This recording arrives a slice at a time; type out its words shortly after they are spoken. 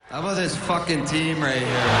How about this fucking team right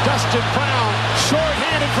here? Dustin Brown,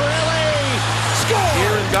 short-handed for LA. Score!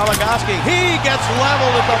 Here is Goligoski. He gets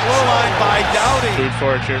leveled at the blue line by Doughty.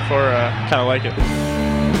 Cheered for, kind of like it.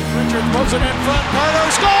 Richard throws it in front.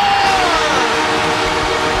 Carter score!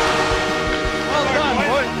 Well done,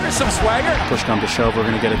 boy. There's some swagger. Push come to shove, we're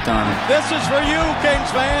going to get it done. This is for you,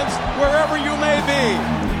 Kings fans, wherever you may be.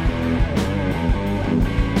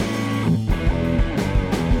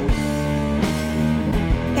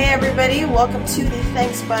 Hey everybody, welcome to the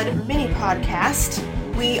Thanks Bud mini podcast.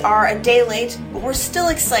 We are a day late, but we're still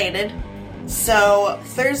excited. So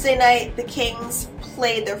Thursday night, the Kings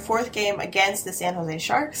played their fourth game against the San Jose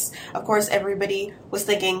Sharks. Of course, everybody was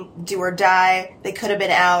thinking do or die. They could have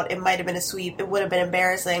been out. It might have been a sweep. It would have been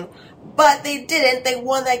embarrassing. But they didn't. They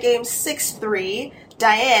won that game 6-3.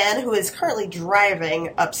 Diane, who is currently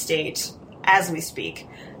driving upstate as we speak,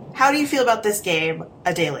 how do you feel about this game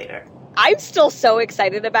a day later? I'm still so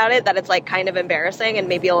excited about it that it's like kind of embarrassing and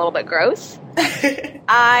maybe a little bit gross.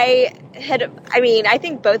 I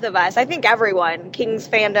think both of us, I think everyone, Kings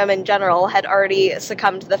fandom in general, had already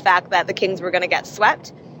succumbed to the fact that the Kings were going to get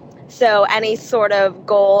swept. So any sort of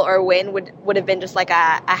goal or win would have been just like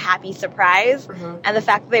a happy surprise. Mm-hmm. And the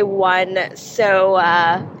fact that they won so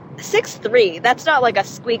 6-3, that's not like a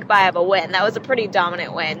squeak by of a win. That was a pretty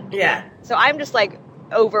dominant win. Yeah. So I'm just like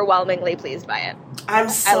overwhelmingly pleased by it. I'm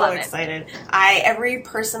so excited. Every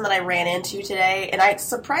person that I ran into today, and I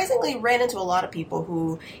surprisingly ran into a lot of people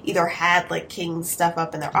who either had like Kings stuff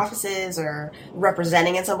up in their offices or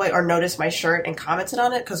representing in some way, or noticed my shirt and commented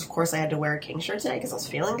on it, because of course I had to wear a Kings shirt today because I was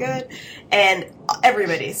feeling good. And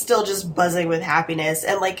everybody's still just buzzing with happiness,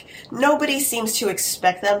 and like nobody seems to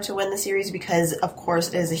expect them to win the series because of course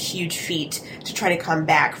it is a huge feat to try to come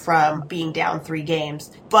back from being down 3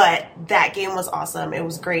 games. But that game was awesome. It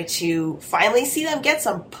was great to finally see them get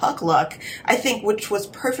some puck luck, I think, which was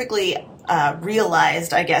perfectly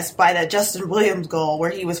realized, I guess, by that Justin Williams goal where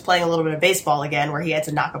he was playing a little bit of baseball again, where he had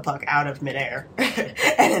to knock a puck out of midair.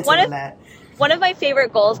 And it's that. One of my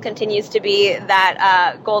favorite goals continues to be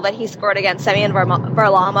that goal that he scored against Semyon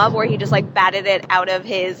Varlamov, where he just like batted it out of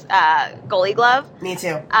his goalie glove. Me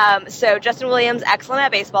too. So Justin Williams, excellent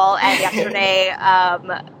at baseball, and yesterday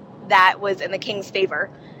that was in the Kings' favor.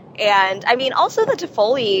 And I mean, also the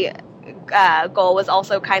Toffoli goal was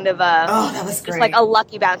also kind of that was great. Just like a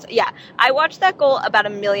lucky bounce. Yeah, I watched that goal about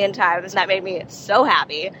 1 million times, and that made me so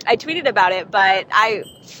happy. I tweeted about it, but I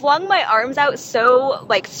flung my arms out so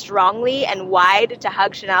like strongly and wide to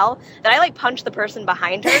hug Chanel that I like punched the person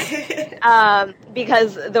behind her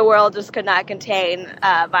because the world just could not contain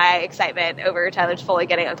my excitement over Tyler Toffoli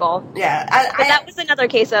getting a goal. Yeah, but that was another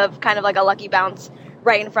case of kind of like a lucky bounce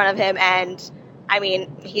right in front of him, and I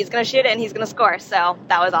mean, he's going to shoot it and he's going to score, so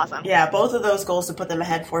that was awesome. Yeah, both of those goals to put them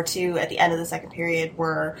ahead 4-2 at the end of the second period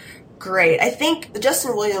were great. I think the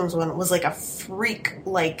Justin Williams one was like a freak,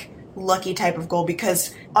 like, lucky type of goal,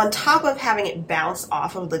 because on top of having it bounce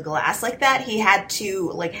off of the glass like that, he had to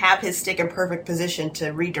like have his stick in perfect position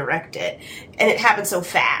to redirect it, and it happened so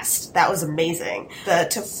fast. That was amazing. The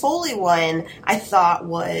Toffoli one I thought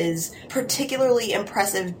was particularly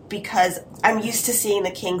impressive because I'm used to seeing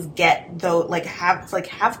the Kings get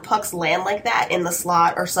have pucks land like that in the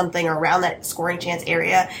slot or something around that scoring chance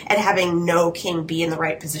area, and having no King be in the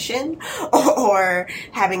right position or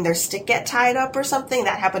having their stick get tied up or something.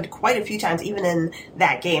 That happened quite a few times, even in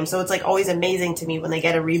that game. So it's like always amazing to me when they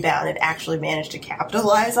get a rebound and actually manage to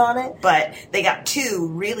capitalize on it. But they got 2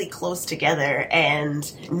 really close together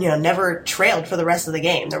and, never trailed for the rest of the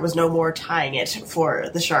game. There was no more tying it for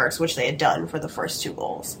the Sharks, which they had done for the first 2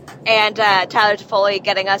 goals. And Tyler Toffoli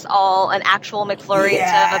getting us all an actual McFlurry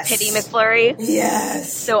instead of a pity McFlurry.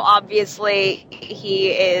 Yes. So obviously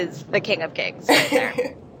he is the king of kings right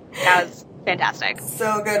there. That was fantastic.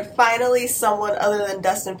 So good. Finally, someone other than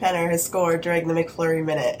Dustin Penner has scored during the McFlurry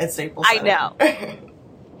minute at Staples Center. I know.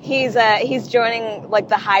 He's joining like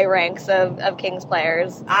the high ranks of Kings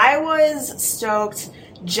players. I was stoked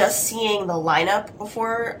just seeing the lineup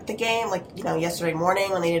before the game, like, yesterday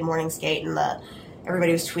morning when they did morning skate and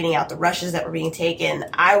everybody was tweeting out the rushes that were being taken.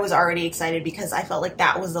 I was already excited because I felt like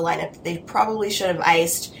that was the lineup that they probably should have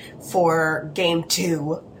iced for game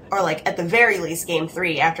 2. Or, like, at the very least, Game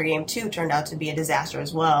 3, after Game 2 turned out to be a disaster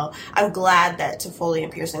as well. I'm glad that Toffoli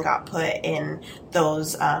and Pearson got put in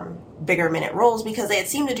those bigger minute roles because they had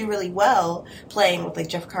seemed to do really well playing with, like,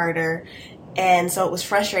 Jeff Carter. And so it was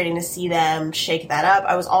frustrating to see them shake that up.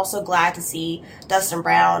 I was also glad to see Dustin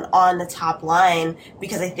Brown on the top line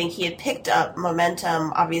because I think he had picked up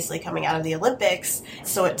momentum, obviously, coming out of the Olympics.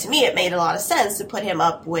 So to me, it made a lot of sense to put him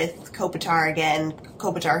up with Kopitar again.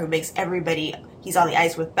 Kopitar, who makes everybody he's on the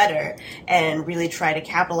ice with better and really try to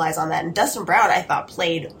capitalize on that. And Dustin Brown, I thought,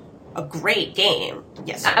 played a great game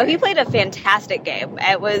yesterday. Oh, he played a fantastic game.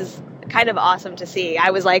 It was kind of awesome to see.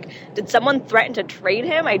 I was like, did someone threaten to trade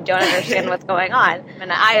him? I don't understand what's going on.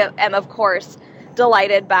 And I am, of course,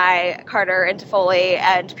 delighted by Carter and Toffoli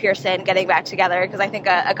and Pearson getting back together, because I think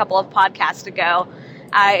a couple of podcasts ago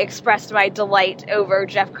I expressed my delight over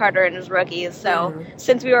Jeff Carter and his rookies. So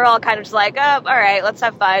since we were all kind of just like, oh, all right, let's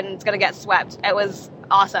have fun, it's going to get swept, it was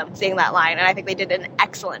awesome seeing that line, and I think they did an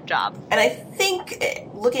excellent job. And I think,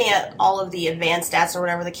 looking at all of the advanced stats or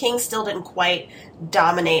whatever, the Kings still didn't quite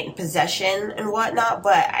dominate in possession and whatnot,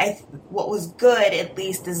 but what was good, at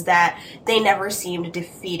least, is that they never seemed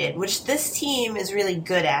defeated, which this team is really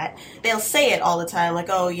good at. They'll say it all the time, like,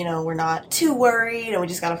 oh, you know, we're not too worried, and we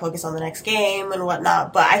just gotta focus on the next game and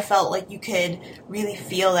whatnot, but I felt like you could really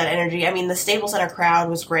feel that energy. I mean, the Staples Center crowd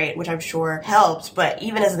was great, which I'm sure helped, but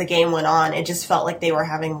even as the game went on, it just felt like they were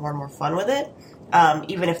having more and more fun with it,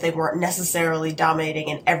 even if they weren't necessarily dominating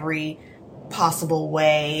in every possible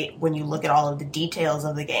way when you look at all of the details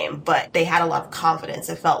of the game, but they had a lot of confidence,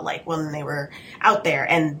 it felt like, when they were out there,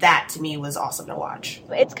 and that to me was awesome to watch.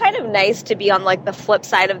 It's kind of nice to be on like the flip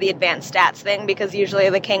side of the advanced stats thing, because usually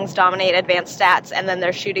the Kings dominate advanced stats and then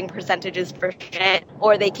their shooting percentages for shit,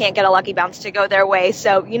 or they can't get a lucky bounce to go their way.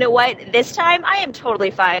 So you know what, this time I am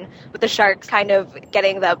totally fine with the Sharks kind of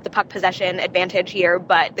getting the puck possession advantage here,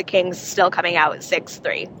 but the Kings still coming out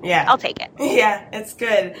 6-3. Yeah, I'll take it. Yeah, it's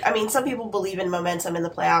good. I mean, some people believe in momentum in the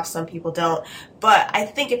playoffs, some people don't, but I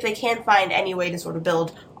think if they can find any way to sort of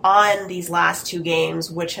build on these last two games,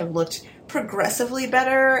 which have looked progressively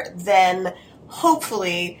better, then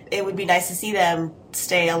hopefully it would be nice to see them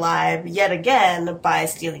stay alive yet again by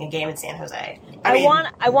stealing a game in San Jose.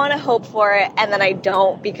 I want to hope for it, and then I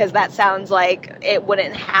don't, because that sounds like it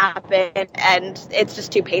wouldn't happen, and it's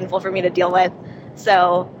just too painful for me to deal with.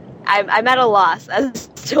 So I'm at a loss as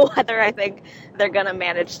to whether I think they're going to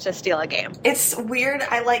manage to steal a game. It's weird.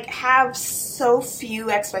 I have so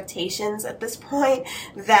few expectations at this point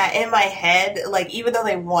that in my head, even though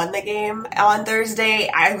they won the game on Thursday,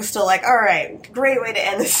 I was still like, all right, great way to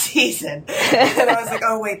end the season. And then I was like,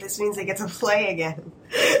 oh wait, this means they get to play again.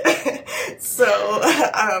 So,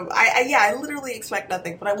 I literally expect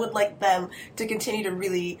nothing, but I would like them to continue to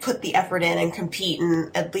really put the effort in and compete,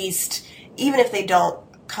 and at least, even if they don't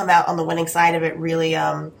come out on the winning side of it, really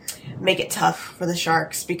make it tough for the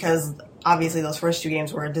Sharks, because obviously those first two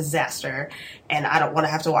games were a disaster, and I don't want to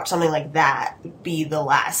have to watch something like that be the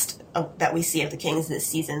last that we see of the Kings this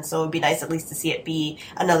season. So it would be nice at least to see it be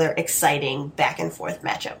another exciting back and forth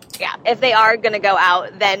matchup. Yeah, if they are going to go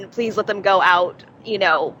out, then please let them go out,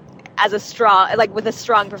 as a strong, with a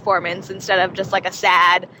strong performance, instead of just a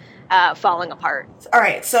sad falling apart. All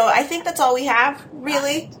right, so I think that's all we have,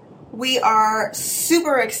 really. We are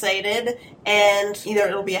super excited, and either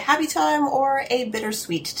it'll be a happy time or a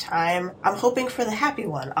bittersweet time. I'm hoping for the happy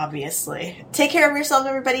one, obviously. Take care of yourselves,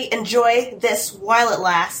 everybody. Enjoy this while it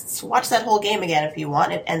lasts. Watch that whole game again if you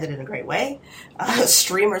want. It ended in a great way.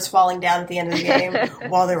 Streamers falling down at the end of the game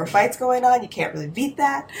while there were fights going on. You can't really beat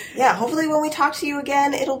that. Yeah, hopefully when we talk to you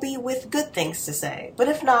again, it'll be with good things to say. But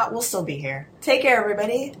if not, we'll still be here. Take care,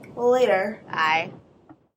 everybody. Later. Bye.